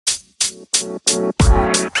Yo,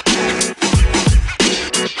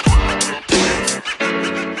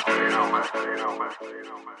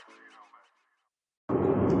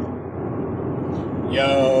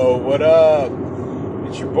 what up?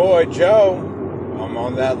 It's your boy Joe. I'm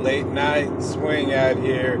on that late night swing out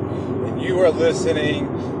here, and you are listening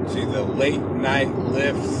to the Late Night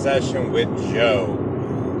Lift Session with Joe.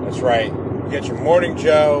 That's right. You get your morning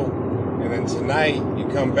Joe, and then tonight you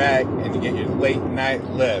come back and you get your late night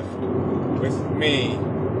lift with me,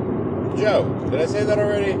 Joe. Did I say that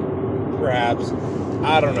already? Perhaps.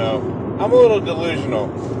 I don't know. I'm a little delusional.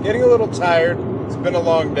 Getting a little tired. It's been a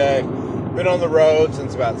long day. Been on the road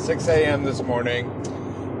since about 6 a.m. this morning,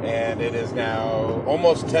 and it is now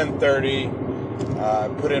almost 10:30.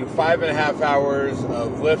 Put in 5.5 hours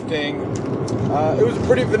of lifting. It was a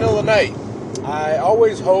pretty vanilla night. I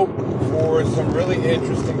always hope for some really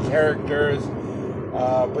interesting characters,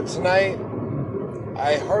 but tonight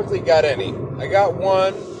I hardly got any. I got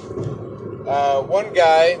one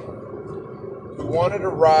guy who wanted to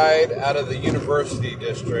ride out of the University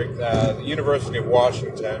District, the University of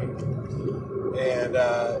Washington. And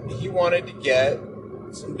he wanted to get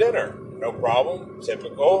some dinner. No problem.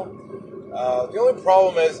 Typical. The only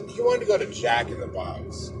problem is he wanted to go to Jack in the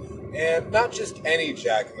Box. And not just any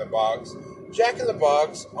Jack in the Box. Jack in the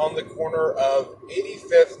Box on the corner of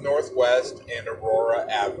 85th Northwest and Aurora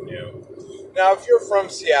Avenue. Now, if you're from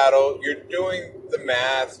Seattle, you're doing the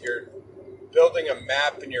math. You're building a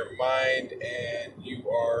map in your mind. And you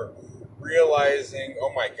are realizing,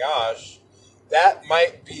 oh my gosh, that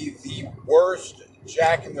might be the worst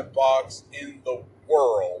Jack in the Box in the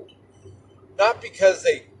world. Not because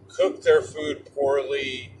they cook their food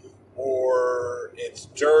poorly, or it's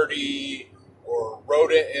dirty, or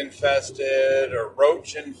rodent infested, or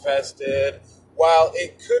roach infested. While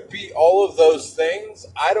it could be all of those things,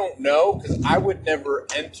 I don't know, because I would never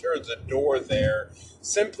enter the door there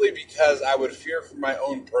simply because I would fear for my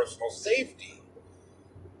own personal safety.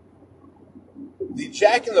 The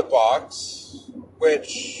Jack in the Box,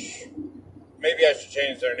 which maybe I should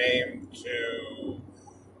change their name to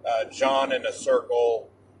John in a Circle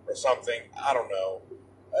or something. I don't know.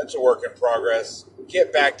 It's a work in progress.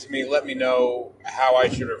 Get back to me. Let me know how I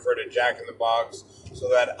should refer to Jack in the Box so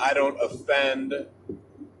that I don't offend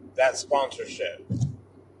that sponsorship.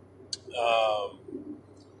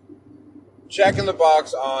 Jack in the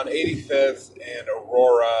Box on 85th and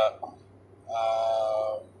Aurora.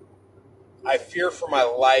 I fear for my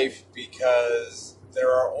life because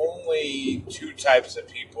there are only two types of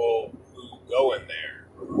people who go in there.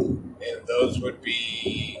 And those would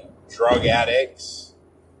be drug addicts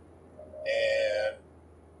and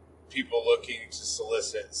people looking to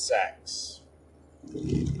solicit sex.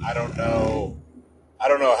 I don't know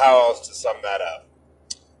how else to sum that up.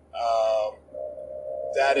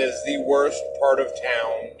 That is the worst part of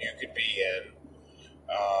town you could be in.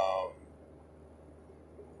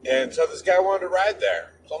 And so this guy wanted to ride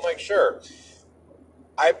there. So I'm like, sure.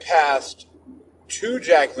 I passed two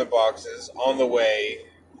Jack in the Boxes on the way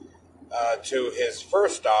to his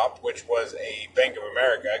first stop, which was a Bank of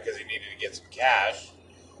America, because he needed to get some cash.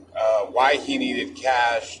 Why he needed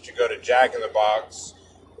cash to go to Jack in the Box,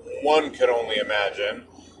 one could only imagine,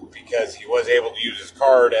 because he was able to use his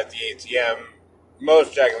card at the ATM.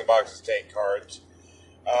 Most Jack in the Boxes take cards.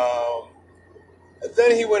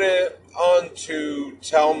 Then he went on to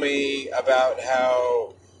tell me about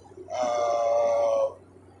how,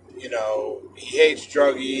 he hates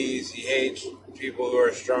druggies, he hates people who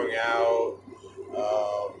are strung out.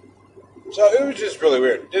 So it was just really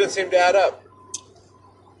weird. Didn't seem to add up.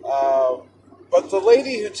 But the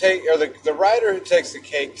lady the rider who takes the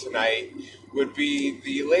cake tonight would be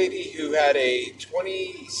the lady who had a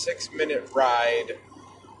 26-minute ride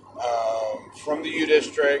from the U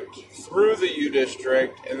District, through the U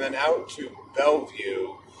District, and then out to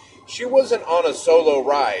Bellevue. She wasn't on a solo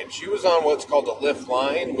ride. She was on what's called a lift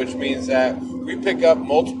line, which means that we pick up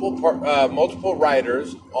multiple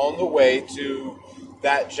riders on the way to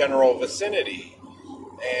that general vicinity.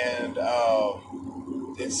 And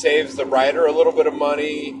it saves the rider a little bit of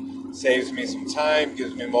money, saves me some time,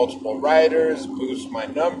 gives me multiple riders, boosts my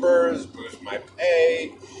numbers, boosts my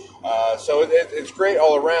pay. So it's great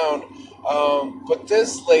all around. But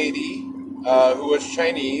this lady, who was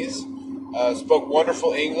Chinese, spoke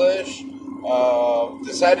wonderful English,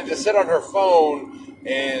 decided to sit on her phone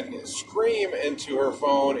and scream into her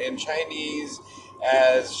phone in Chinese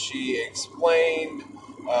as she explained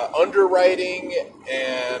underwriting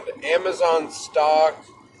and Amazon stock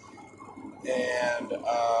and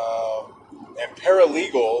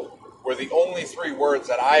paralegal were the only three words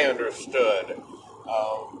that I understood.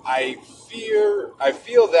 I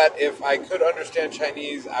feel that if I could understand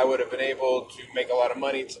Chinese, I would have been able to make a lot of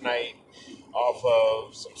money tonight off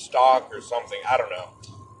of some stock or something. I don't know,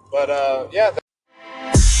 but yeah.